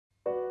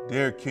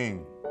Dear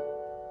King,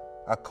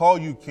 I call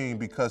you King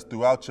because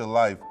throughout your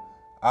life,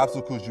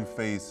 obstacles you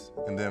face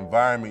and the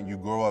environment you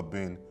grow up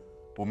in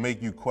will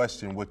make you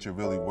question what you're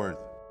really worth.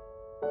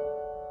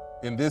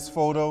 In this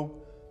photo,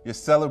 you're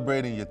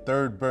celebrating your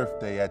 3rd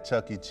birthday at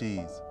Chuck E.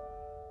 Cheese.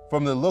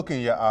 From the look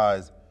in your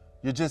eyes,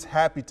 you're just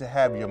happy to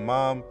have your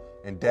mom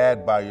and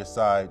dad by your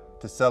side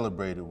to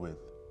celebrate it with.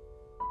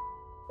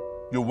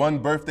 Your one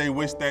birthday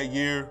wish that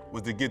year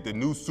was to get the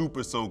new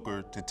Super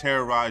Soaker to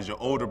terrorize your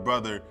older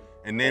brother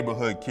and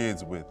neighborhood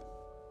kids with.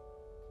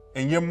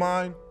 In your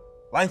mind,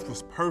 life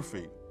was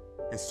perfect,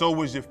 and so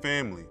was your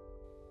family.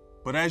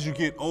 But as you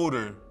get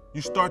older,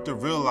 you start to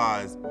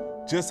realize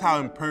just how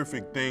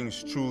imperfect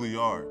things truly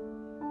are.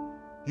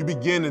 You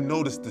begin to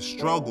notice the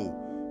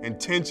struggle and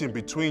tension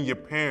between your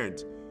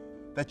parents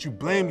that you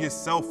blame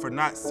yourself for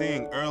not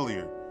seeing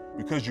earlier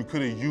because you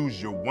could have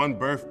used your one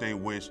birthday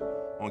wish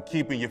on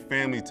keeping your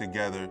family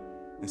together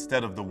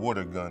instead of the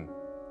water gun.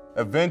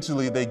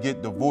 Eventually, they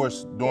get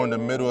divorced during the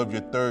middle of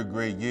your 3rd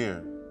grade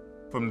year.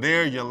 From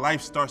there, your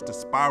life starts to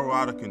spiral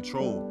out of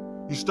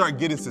control. You start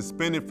getting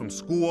suspended from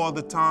school all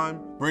the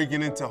time,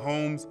 breaking into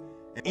homes,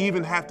 and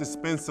even have to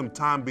spend some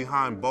time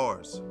behind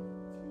bars.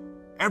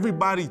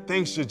 Everybody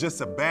thinks you're just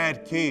a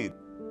bad kid,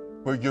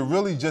 but you're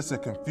really just a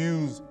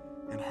confused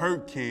and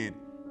hurt kid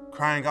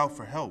crying out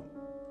for help.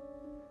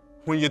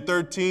 When you're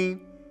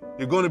 13,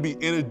 you're going to be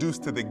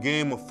introduced to the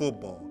game of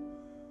football.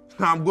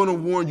 Now, I'm going to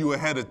warn you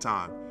ahead of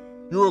time.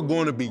 You are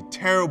going to be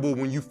terrible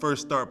when you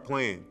first start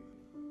playing,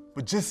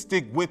 but just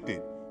stick with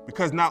it,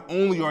 because not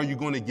only are you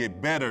going to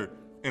get better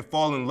and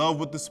fall in love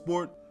with the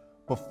sport,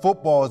 but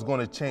football is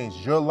going to change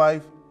your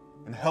life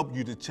and help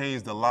you to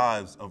change the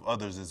lives of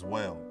others as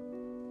well.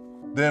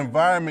 The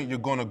environment you're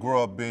going to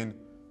grow up in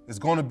is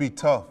going to be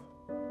tough.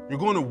 You're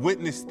going to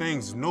witness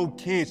things no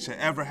kid should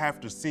ever have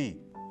to see.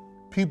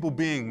 People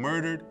being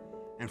murdered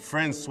and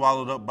friends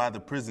swallowed up by the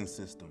prison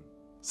system.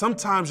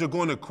 Sometimes you're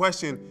going to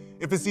question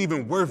if it's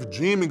even worth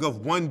dreaming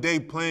of one day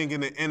playing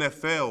in the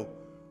NFL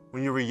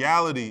when your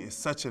reality is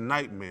such a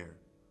nightmare.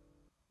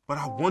 But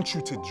I want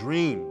you to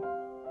dream,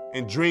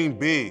 and dream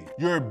big.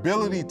 Your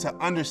ability to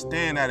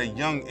understand at a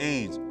young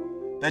age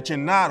that you're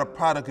not a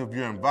product of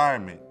your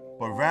environment,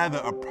 but rather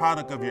a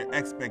product of your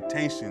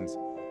expectations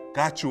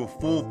got you a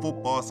full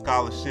football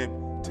scholarship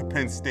to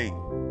Penn State.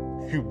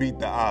 You beat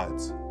the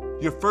odds.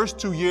 Your first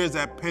 2 years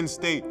at Penn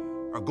State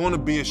are going to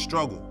be a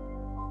struggle.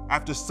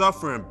 After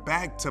suffering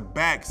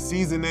back-to-back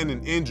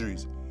season-ending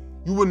injuries,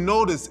 you will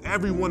notice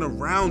everyone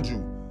around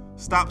you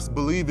stops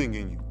believing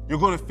in you. You're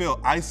going to feel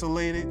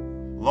isolated,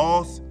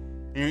 lost,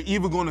 and you're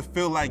even going to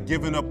feel like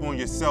giving up on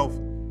yourself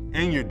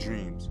and your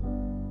dreams.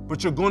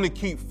 But you're going to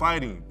keep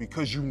fighting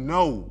because you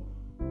know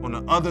on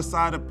the other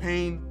side of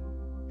pain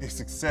is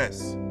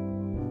success.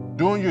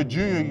 During your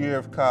junior year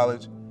of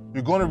college,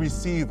 you're going to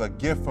receive a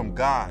gift from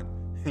God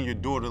and your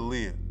daughter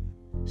Leah.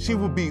 She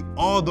will be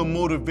all the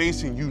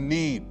motivation you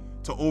need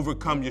to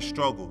overcome your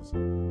struggles.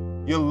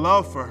 Your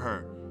love for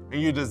her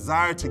and your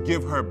desire to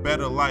give her a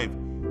better life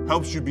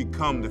helps you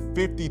become the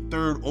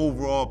 53rd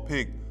overall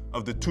pick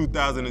of the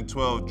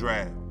 2012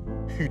 draft.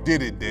 You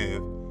did it,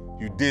 Dev.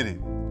 You did it.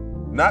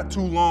 Not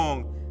too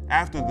long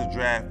after the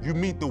draft, you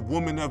meet the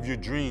woman of your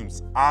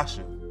dreams,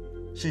 Asha.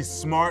 She's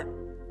smart,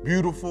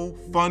 beautiful,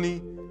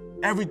 funny,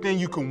 everything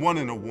you can want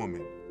in a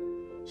woman.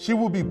 She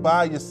will be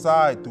by your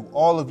side through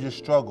all of your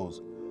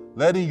struggles,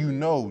 letting you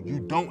know you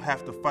don't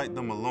have to fight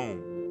them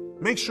alone.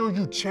 Make sure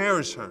you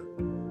cherish her,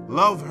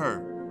 love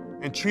her,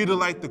 and treat her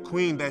like the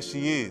queen that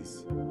she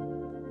is.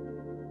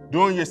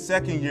 During your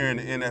 2nd year in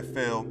the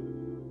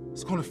NFL,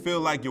 it's going to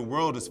feel like your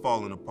world is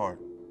falling apart.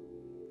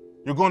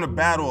 You're going to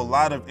battle a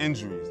lot of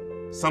injuries,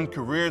 some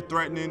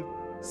career-threatening,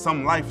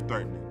 some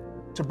life-threatening.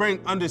 To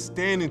bring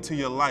understanding to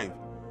your life,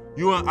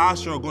 you and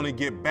Asha are going to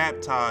get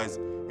baptized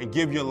and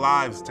give your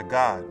lives to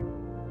God.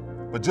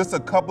 But just a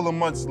couple of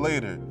months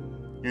later,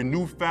 your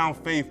newfound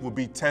faith will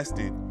be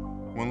tested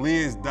when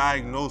Leah is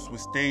diagnosed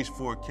with stage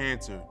 4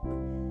 cancer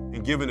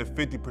and given a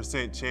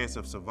 50% chance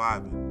of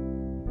surviving.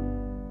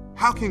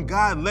 How can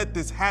God let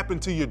this happen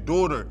to your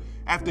daughter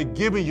after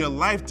giving your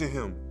life to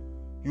him?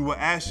 You will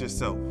ask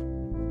yourself.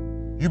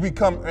 You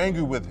become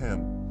angry with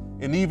him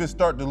and even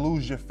start to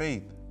lose your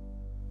faith.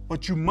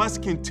 But you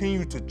must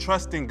continue to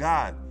trust in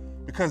God,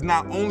 because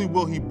not only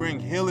will he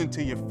bring healing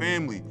to your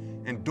family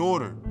and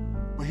daughter,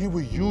 but he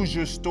will use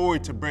your story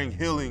to bring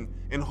healing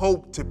and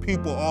hope to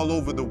people all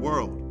over the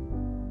world.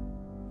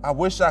 I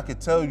wish I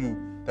could tell you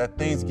that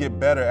things get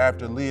better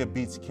after Leah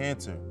beats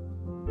cancer,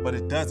 but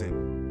it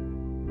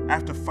doesn't.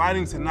 After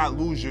fighting to not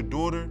lose your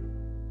daughter,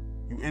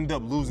 you end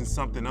up losing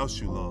something else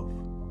you love,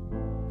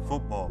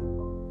 football.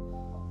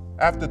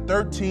 After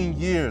 13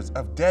 years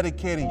of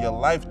dedicating your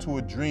life to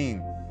a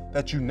dream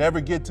that you never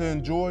get to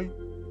enjoy,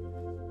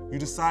 you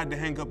decide to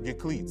hang up your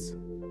cleats.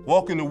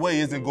 Walking away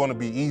isn't going to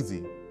be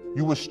easy.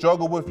 You will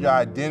struggle with your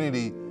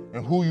identity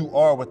and who you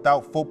are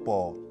without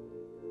football.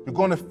 You're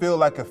going to feel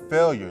like a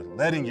failure,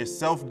 letting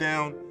yourself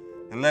down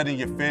and letting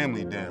your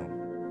family down.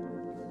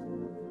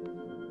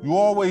 You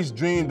always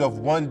dreamed of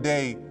one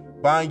day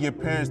buying your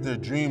parents their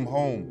dream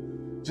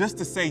home, just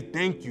to say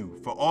thank you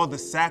for all the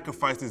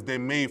sacrifices they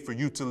made for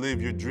you to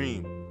live your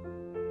dream.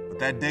 But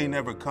that day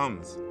never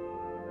comes,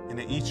 and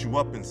it eats you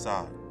up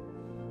inside.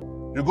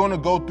 You're gonna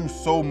go through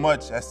so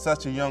much at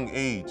such a young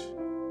age.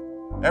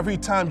 Every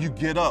time you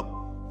get up,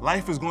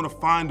 life is gonna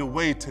find a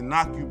way to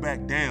knock you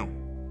back down.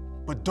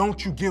 But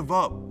don't you give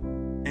up,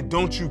 and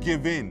don't you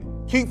give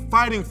in. Keep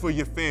fighting for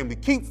your family,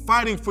 keep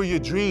fighting for your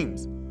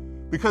dreams,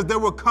 because there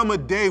will come a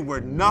day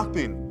where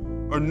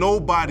nothing or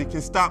nobody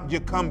can stop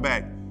your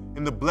comeback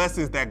and the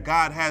blessings that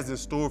God has in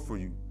store for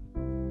you.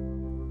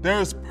 There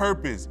is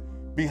purpose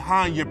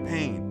behind your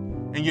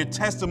pain, and your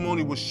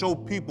testimony will show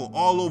people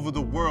all over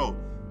the world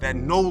that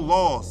no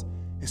loss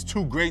is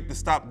too great to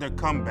stop their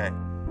comeback.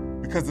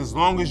 Because as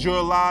long as you're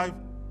alive,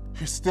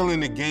 you're still in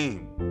the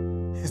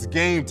game. It's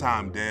game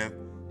time, Dev.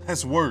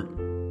 Let's work.